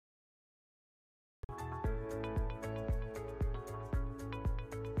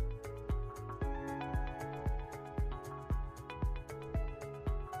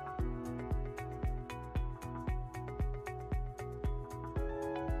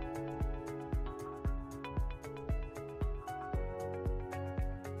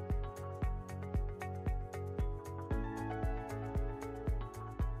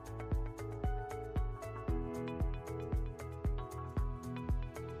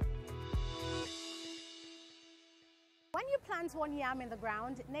plant one yam in the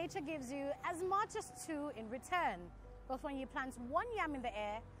ground, nature gives you as much as 2 in return. But when you plant one yam in the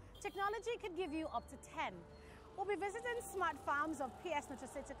air, technology could give you up to 10. We'll be visiting smart farms of PS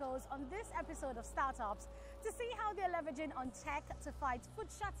Nutraceuticals on this episode of Startups to see how they're leveraging on tech to fight food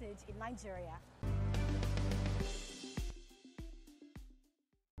shortage in Nigeria.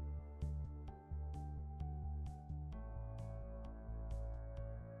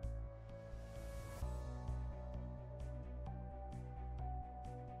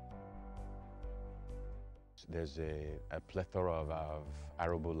 There's a plethora of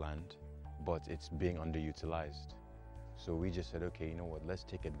arable land, but it's being underutilized. So we just said, okay, you know what, let's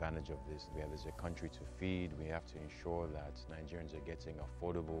take advantage of this. There's a country to feed. We have to ensure that Nigerians are getting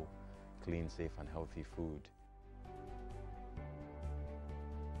affordable, clean, safe, and healthy food.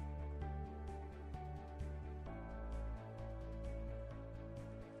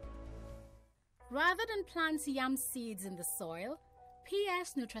 Rather than plant yam seeds in the soil,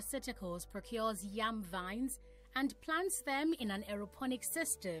 PS Nutraceuticals procures yam vines and plants them in an aeroponics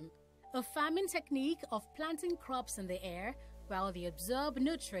system, a farming technique of planting crops in the air while they absorb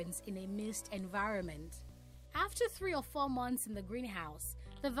nutrients in a mist environment. After 3 or 4 months in the greenhouse,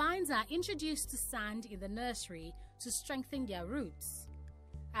 the vines are introduced to sand in the nursery to strengthen their roots.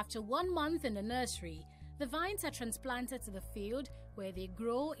 After 1 month in the nursery, the vines are transplanted to the field where they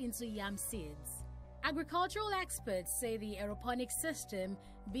grow into yam seeds. Agricultural experts say the aeroponics system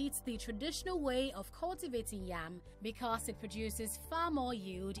beats the traditional way of cultivating yam because it produces far more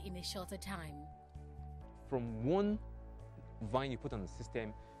yield in a shorter time. From one vine you put on the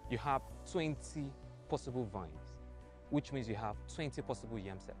system, you have 20 possible vines, which means you have 20 possible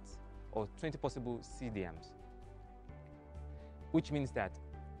yam sets or 20 possible seed yams, which means that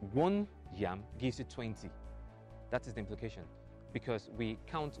one yam gives you 20. That is the implication, because we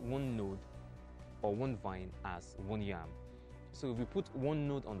count one node or one vine as one yam. So if we put one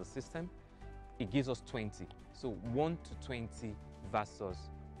node on the system, it gives us 20. So 1 to 20 versus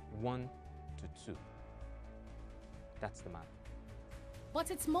 1 to 2. That's the math. But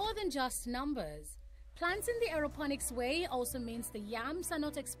it's more than just numbers. Planting the aeroponics way also means the yams are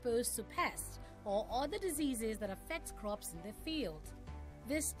not exposed to pests or other diseases that affect crops in the field.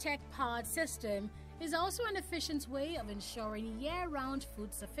 This tech-powered system is also an efficient way of ensuring year-round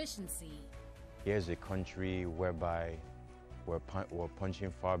food sufficiency. Here's a country whereby we're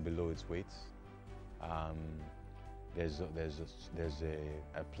punching far below its weight. There's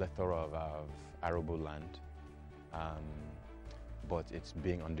a plethora of arable land, but it's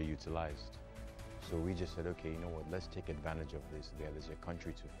being underutilized. So we just said, okay, you know what, let's take advantage of this. There's a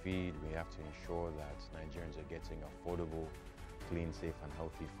country to feed. We have to ensure that Nigerians are getting affordable, clean, safe, and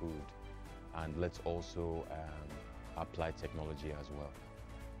healthy food. And let's also apply technology as well.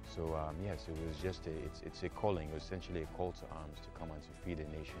 So yes, it was just it's a calling, essentially a call to arms to come and to feed a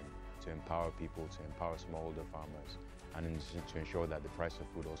nation, to empower people, to empower smallholder farmers, and to ensure that the price of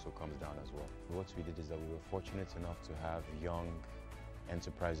food also comes down as well. What we did is that we were fortunate enough to have young,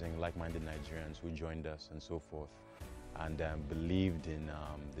 enterprising, like-minded Nigerians who joined us and so forth, and believed in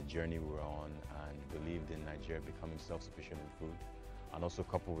the journey we were on and believed in Nigeria becoming self-sufficient in food, and also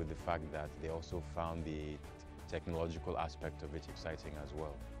coupled with the fact that they also found the technological aspect of it exciting as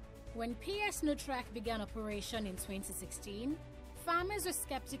well. When PS Nutrac began operation in 2016, farmers were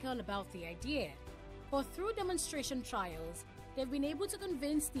skeptical about the idea. But through demonstration trials, they've been able to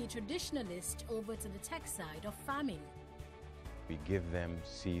convince the traditionalists over to the tech side of farming. We give them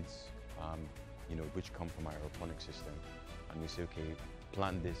seeds, which come from our aeroponics system, and we say, okay,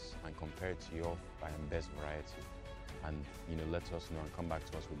 plant this and compare it to your best variety, and let us know and come back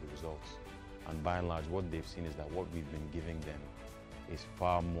to us with the results. And by and large, what they've seen is that what we've been giving them is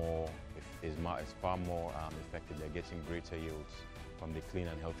far more effective. They're getting greater yields from the clean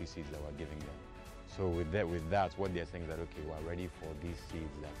and healthy seeds that we're giving them. So with that, what they're saying is that, okay, we're ready for these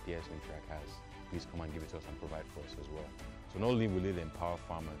seeds that PS Nutrac has. Please come and give it to us and provide for us as well. So not only will it empower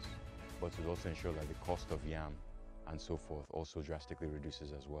farmers, but it will also ensure that the cost of yam and so forth also drastically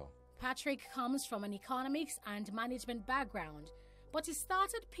reduces as well. Patrick comes from an economics and management background, but he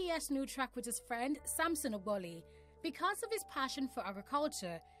started PS Nutrac with his friend Samson Ogbole because of his passion for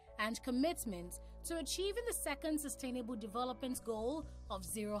agriculture and commitment to achieving the second Sustainable Development Goal of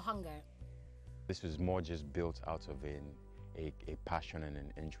zero hunger. This was more just built out of a passion and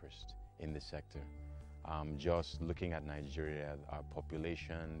an interest in the sector. Just looking at Nigeria, our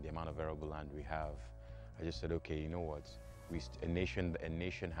population, the amount of arable land we have, I just said, okay, you know what? A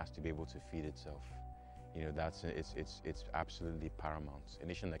nation has to be able to feed itself. It's absolutely paramount. A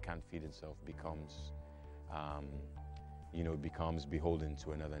nation that can't feed itself becomes beholden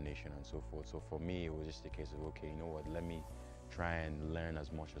to another nation and so forth. So for me, it was just a case of, okay, you know what, let me try and learn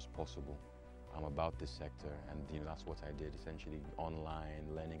as much as possible about this sector, and that's what I did, essentially online,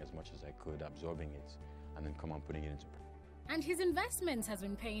 learning as much as I could, absorbing it, and then come on putting it into practice. And his investment has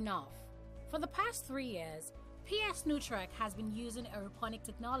been paying off. For the past 3 years, PS Nutrac has been using aeroponic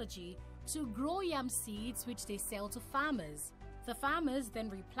technology to grow yam seeds which they sell to farmers. The farmers then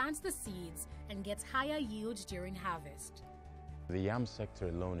replant the seeds and get higher yield during harvest. The yam sector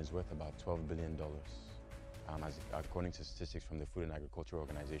alone is worth about $12 billion. According to statistics from the Food and Agriculture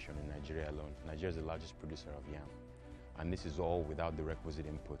Organization in Nigeria alone. Nigeria is the largest producer of yam. And this is all without the requisite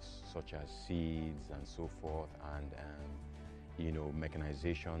inputs, such as seeds and so forth, and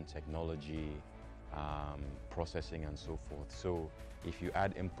mechanization, technology, processing and so forth. So if you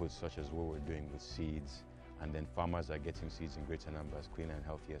add inputs such as what we're doing with seeds, and then farmers are getting seeds in greater numbers, cleaner and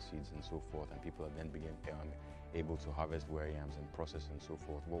healthier seeds and so forth, and people are then able to harvest ware yams and process and so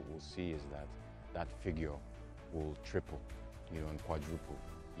forth, what we'll see is that figure will triple, and quadruple,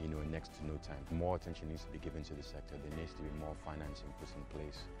 in next to no time. More attention needs to be given to the sector. There needs to be more financing put in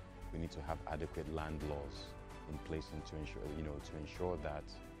place. We need to have adequate land laws in place and to ensure that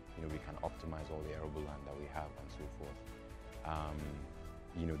we can optimize all the arable land that we have and so forth.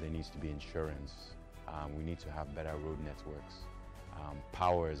 There needs to be insurance. We need to have better road networks.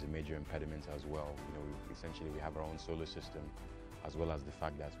 Power is a major impediment as well. Essentially we have our own solar system, as well as the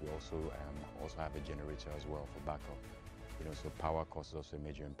fact that we also have a generator as well for backup. So power cost is also a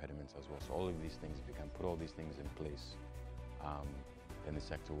major impediment as well. So all of these things, if we can put all these things in place, then the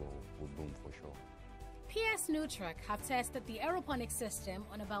sector will boom for sure. PS Nutrac have tested the aeroponic system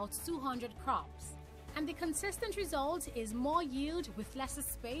on about 200 crops, and the consistent result is more yield with lesser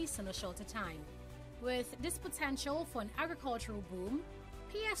space in a shorter time. With this potential for an agricultural boom,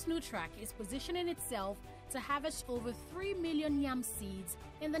 PS Nutrac is positioning itself to harvest over 3 million yam seeds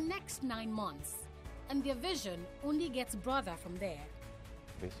in the next 9 months, and their vision only gets broader from there.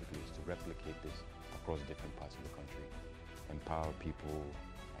 Basically, is to replicate this across different parts of the country, empower people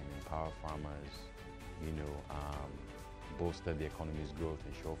and empower farmers, bolster the economy's growth,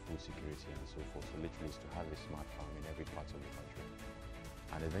 ensure food security and so forth. So literally is to have a smart farm in every part of the country,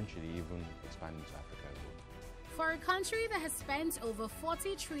 and eventually even expand into Africa as well. For a country that has spent over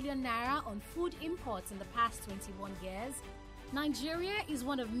 40 trillion naira on food imports in the past 21 years, Nigeria is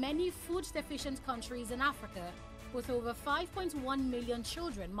one of many food-deficient countries in Africa, with over 5.1 million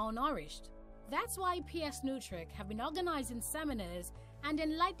children malnourished. That's why PS Nutrac have been organizing seminars and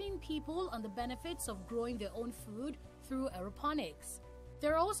enlightening people on the benefits of growing their own food through aeroponics.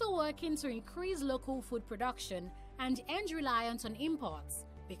 They're also working to increase local food production and end reliance on imports,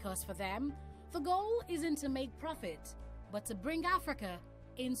 because for them, the goal isn't to make profit, but to bring Africa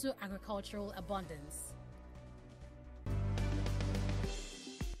into agricultural abundance.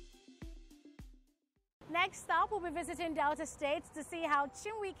 Next up, we'll be visiting Delta State to see how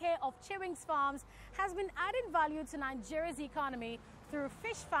Chiweike of Chiwinks Farms has been adding value to Nigeria's economy through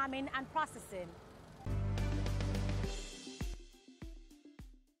fish farming and processing.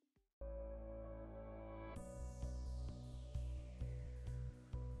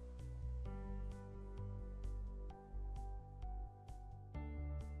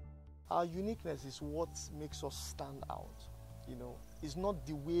 Our uniqueness is what makes us stand out. It's not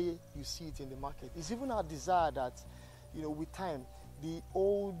the way you see it in the market. It's even our desire that, with time, the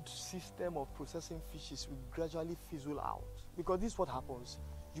old system of processing fishes will gradually fizzle out. Because this is what happens.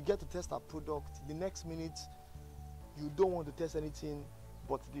 You get to test a product, the next minute, you don't want to test anything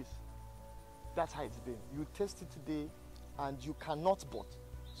but this. That's how it's been. You test it today, and you cannot but.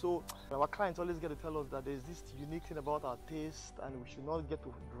 So our clients always get to tell us that there's this unique thing about our taste, and we should not get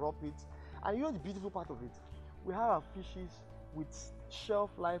to drop it. And the beautiful part of it, we have our fishes with shelf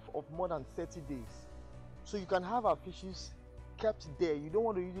life of more than 30 days. So you can have our fishes kept there. You don't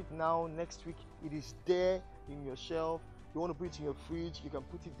want to use it now, next week. It is there in your shelf. You want to put it in your fridge, you can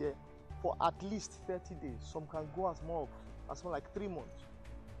put it there for at least 30 days. Some can go as more like 3 months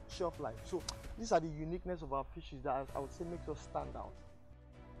shelf life. So these are the uniqueness of our fishes that I would say makes us stand out.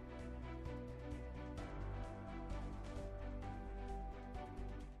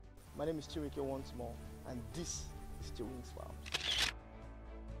 My name is Chiweike once more, and this is Chiwinks Farms.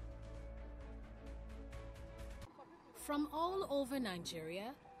 From all over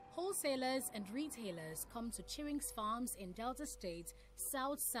Nigeria, wholesalers and retailers come to Chiwinks Farms in Delta State,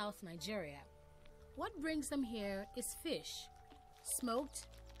 South Nigeria. What brings them here is fish, smoked,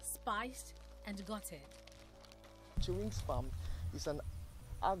 spiced, and gutted. Chiwinks Farm is an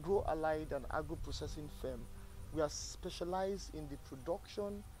agro-allied and agro-processing firm. We are specialized in the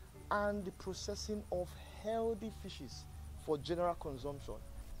production and the processing of healthy fishes for general consumption.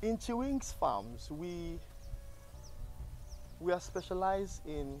 In Chiwinks Farms, we We are specialized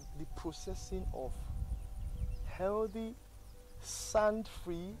in the processing of healthy,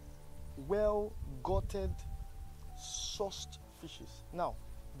 sand-free, well-gutted, sourced fishes. Now,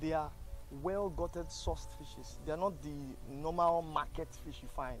 they are well-gutted, sourced fishes. They are not the normal market fish you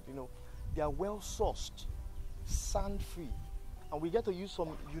find, you know. They are well-sourced, sand-free. And we get to use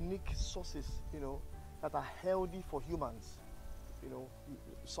some unique sauces, you know, that are healthy for humans. You know,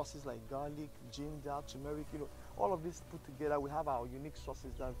 sauces like garlic, ginger, turmeric, you know, all of this put together, we have our unique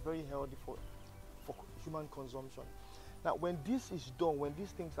sauces that are very healthy for human consumption. Now, when this is done, when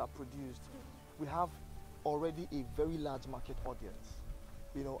these things are produced, we have already a very large market audience,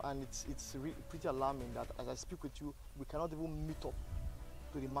 you know, and it's pretty alarming that as I speak with you, we cannot even meet up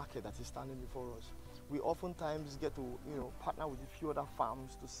to the market that is standing before us. We oftentimes get to, you know, partner with a few other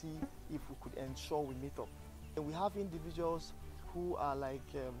farms to see if we could ensure we meet up. And we have individuals who are like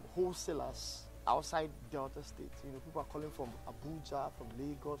wholesalers outside Delta State. You know, people are calling from Abuja, from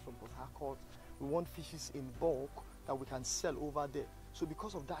Lagos, from Port Harcourt. We want fishes in bulk that we can sell over there. So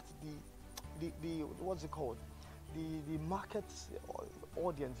because of that, the what's it called? The market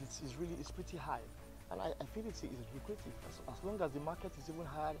audience is really pretty high. And I feel it's lucrative. As long as the market is even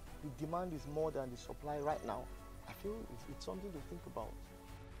high, the demand is more than the supply right now. I feel it's something to think about.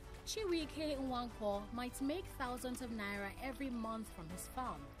 Chiweike Nwankwo might make thousands of naira every month from his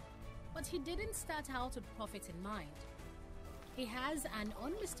farm, but he didn't start out with profit in mind. He has an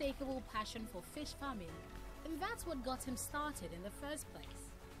unmistakable passion for fish farming, and that's what got him started in the first place.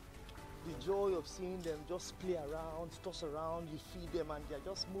 The joy of seeing them just play around, toss around, you feed them and they're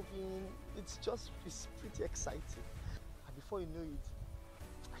just moving, it's pretty exciting. And before you know it,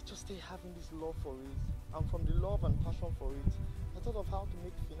 I just started having this love for it. And from the love and passion for it, I thought of how to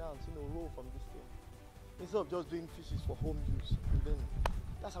make finance, you know, roll from this thing. Instead of just doing fishes for home use. And then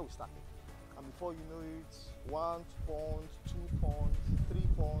that's how we started. And before you know it, 1 pond, 2 ponds, 3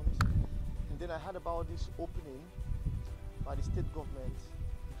 ponds. And then I heard about this opening by the state government,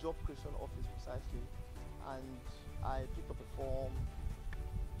 job creation office precisely, and I picked up a form,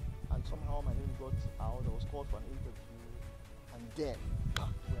 and somehow my name got out. I was called for an interview, and then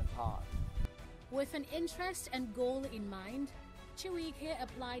we went hard. With an interest and goal in mind, Chiweike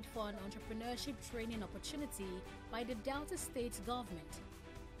applied for an entrepreneurship training opportunity by the Delta State government.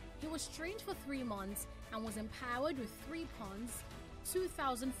 He was trained for 3 months and was empowered with 3 ponds,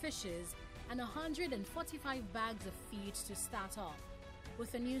 2,000 fishes, and 145 bags of feed to start off.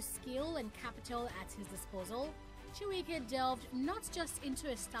 With a new skill and capital at his disposal, Chiweike delved not just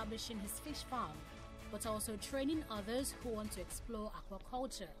into establishing his fish farm, but also training others who want to explore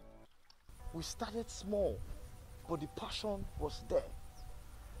aquaculture. We started small, but the passion was there.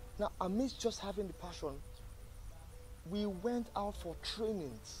 Now, amidst just having the passion, we went out for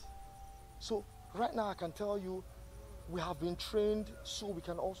trainings. So right now I can tell you, we have been trained so we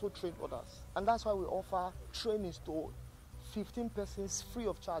can also train others. And that's why we offer trainings to 15 persons free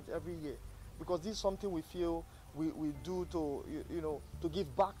of charge every year, because this is something we feel we do to, you know, to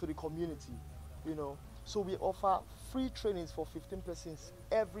give back to the community, you know. So we offer free trainings for 15 persons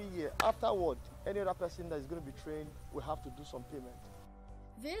every year. Afterward, any other person that is going to be trained will have to do some payment.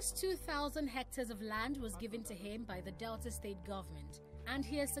 This 2,000 hectares of land was given to him by the Delta State government, and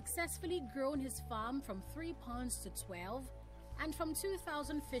he has successfully grown his farm from 3 ponds to 12, and from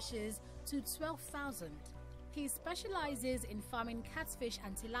 2,000 fishes to 12,000. He specializes in farming catfish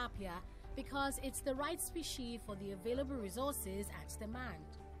and tilapia because it's the right species for the available resources at demand.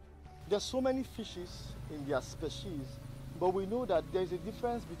 There's so many fishes in their species, but we know that there's a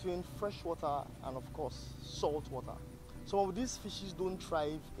difference between freshwater and, of course, saltwater. Some of these fishes don't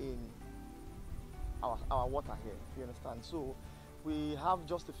thrive in our water here, you understand? So we have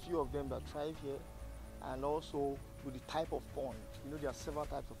just a few of them that thrive here, and also with the type of pond. You know, there are several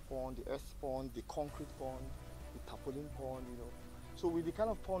types of pond: the earth pond, the concrete pond, the tarpaulin pond, you know. So with the kind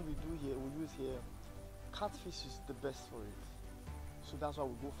of pond we use here, catfish is the best for it. So that's why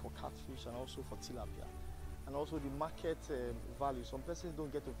we go for catfish and also for tilapia. And also the market value. Some persons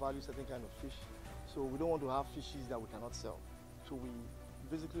don't get to value certain kind of fish, so we don't want to have fishes that we cannot sell. So we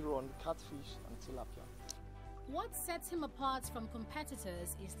basically run catfish and tilapia. What sets him apart from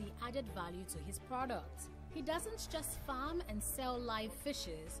competitors is the added value to his product. He doesn't just farm and sell live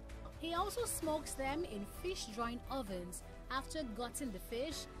fishes. He also smokes them in fish drying ovens after gutting the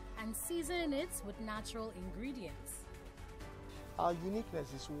fish and seasoning it with natural ingredients. Our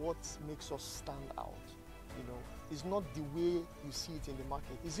uniqueness is what makes us stand out. You know, it's not the way you see it in the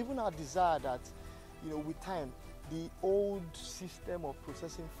market. It's even our desire that, you know, with time, the old system of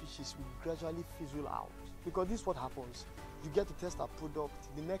processing fishes will gradually fizzle out. Because this is what happens. You get to test a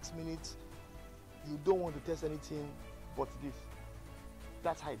product, the next minute, you don't want to test anything but this.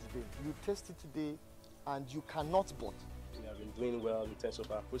 That's how it's been. You test it today and you cannot but. We have been doing well in terms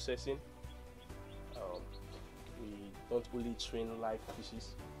of our processing. We don't only train live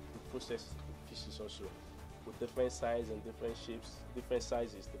fishes, we process fishes also with different sizes and different shapes, different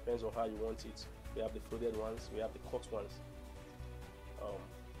sizes, depends on how you want it. We have the folded ones, we have the cut ones.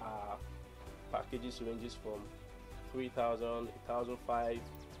 Our packages ranges from 3,000, 1,500,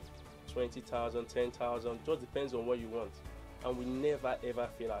 20,000, 10,000, just depends on what you want. And we never ever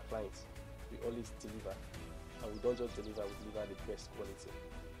fail our clients. We always deliver. And we don't just deliver, we deliver the best quality.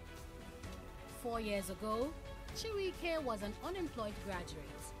 4 years ago, Chiweike was an unemployed graduate,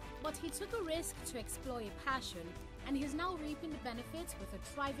 but he took a risk to explore a passion, and he's now reaping the benefits with a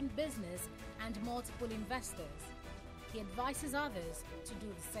thriving business and multiple investors. He advises others to do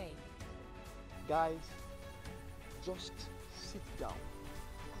the same. Guys, just sit down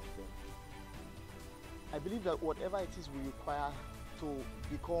and think. I believe that whatever it is we require to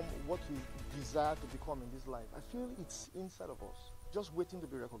become what we desire to become in this life, I feel it's inside of us, just waiting to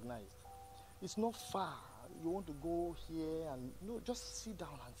be recognized. It's not far. You want to go here and no, just sit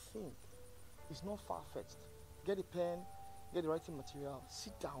down and think. It's not far-fetched. Get a pen, get the writing material,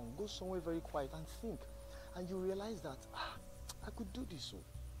 sit down, go somewhere very quiet and think. And you realize that, I could do this,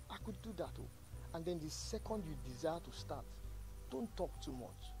 I could do that. And then the second you desire to start, don't talk too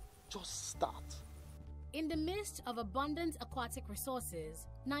much, just start. In the midst of abundant aquatic resources,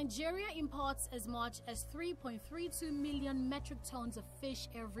 Nigeria imports as much as 3.32 million metric tons of fish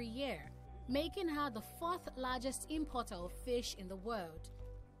every year, making her the fourth largest importer of fish in the world.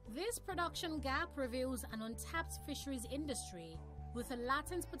 This production gap reveals an untapped fisheries industry with a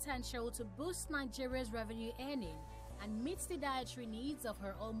latent potential to boost Nigeria's revenue earning and meets the dietary needs of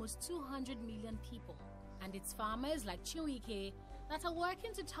her almost 200 million people. And it's farmers like Chiweike that are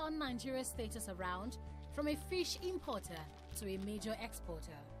working to turn Nigeria's status around from a fish importer to a major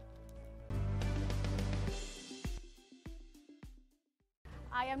exporter.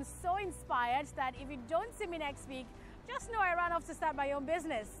 I am so inspired that if you don't see me next week, just know I ran off to start my own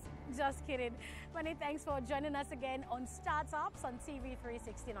business. Just kidding. Many thanks for joining us again on Startups on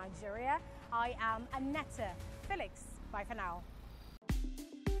TV360 Nigeria. I am Aneta Felix. Bye for now.